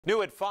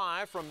New at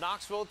 5, from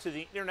Knoxville to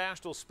the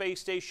International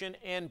Space Station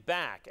and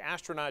back.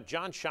 Astronaut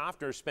John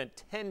Shoffner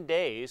spent 10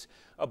 days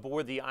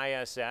aboard the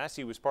ISS.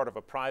 He was part of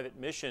a private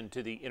mission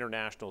to the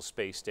International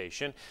Space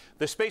Station.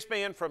 The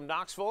spaceman from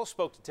Knoxville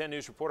spoke to 10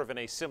 News reporter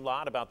Vinay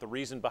Simlot about the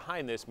reason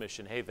behind this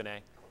mission. Hey, Vinay.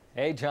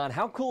 Hey, John,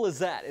 how cool is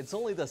that? It's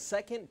only the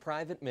second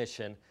private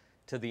mission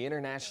to the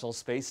International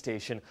Space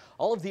Station.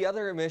 All of the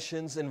other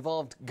missions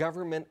involved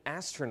government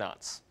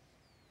astronauts.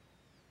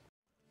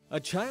 A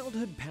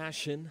childhood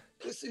passion.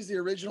 This is the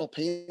original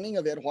painting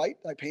of Ed White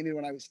I painted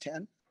when I was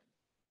 10.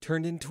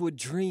 Turned into a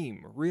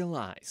dream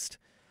realized.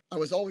 I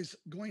was always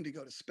going to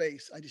go to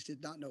space. I just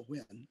did not know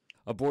when.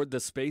 Aboard the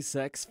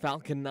SpaceX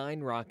Falcon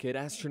 9 rocket,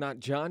 astronaut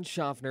John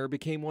Shoffner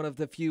became one of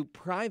the few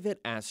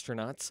private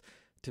astronauts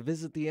to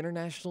visit the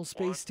International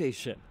Space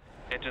Station.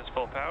 Engines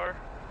full power.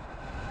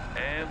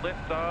 And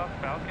liftoff,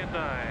 Falcon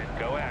 9,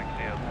 go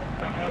Axiom.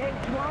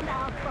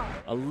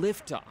 A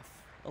liftoff,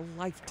 a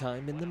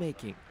lifetime in the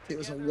making. It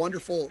was a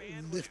wonderful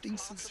lifting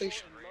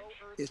sensation.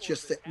 It's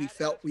just that we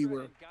felt we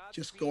were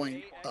just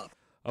going up.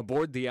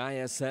 Aboard the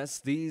ISS,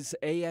 these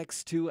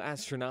AX-2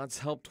 astronauts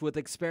helped with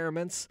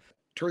experiments.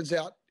 Turns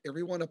out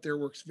everyone up there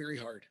works very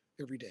hard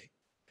every day.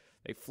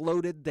 They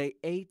floated, they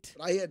ate.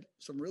 But I had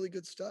some really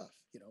good stuff,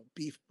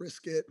 beef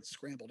brisket,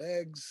 scrambled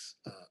eggs,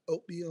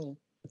 oatmeal,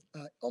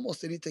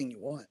 almost anything you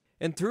want.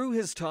 And through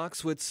his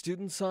talks with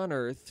students on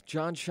Earth,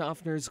 John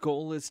Shoffner's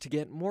goal is to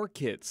get more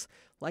kids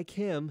like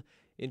him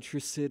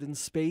interested in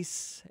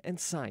space and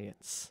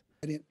science.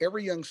 And in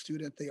every young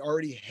student, they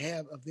already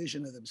have a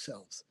vision of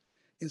themselves.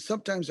 And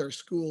sometimes our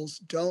schools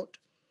don't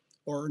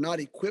or are not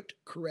equipped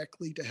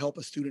correctly to help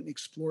a student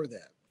explore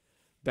that.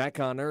 Back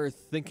on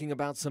Earth, thinking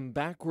about some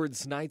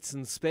backwards nights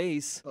in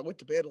space. I went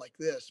to bed like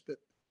this, but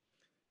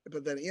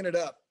then ended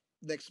up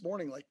next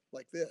morning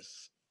like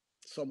this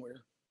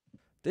somewhere.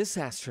 This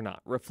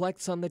astronaut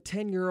reflects on the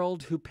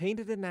 10-year-old who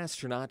painted an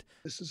astronaut.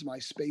 This is my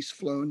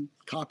space-flown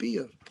copy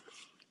of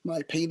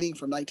my painting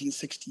from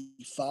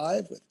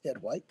 1965 with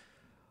Ed White.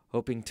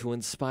 Hoping to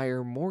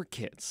inspire more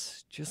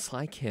kids just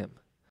like him.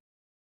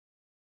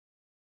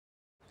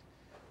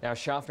 Now,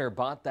 Shoffner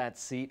bought that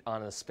seat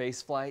on a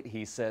space flight.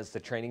 He says the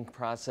training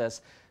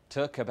process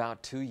took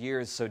about 2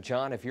 years. So,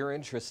 John, if you're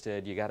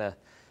interested, you gotta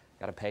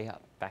pay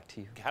up. Back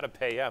to you. Gotta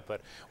pay up, but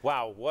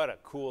wow, what a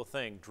cool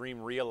thing. Dream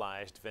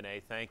realized,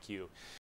 Vinay. Thank you.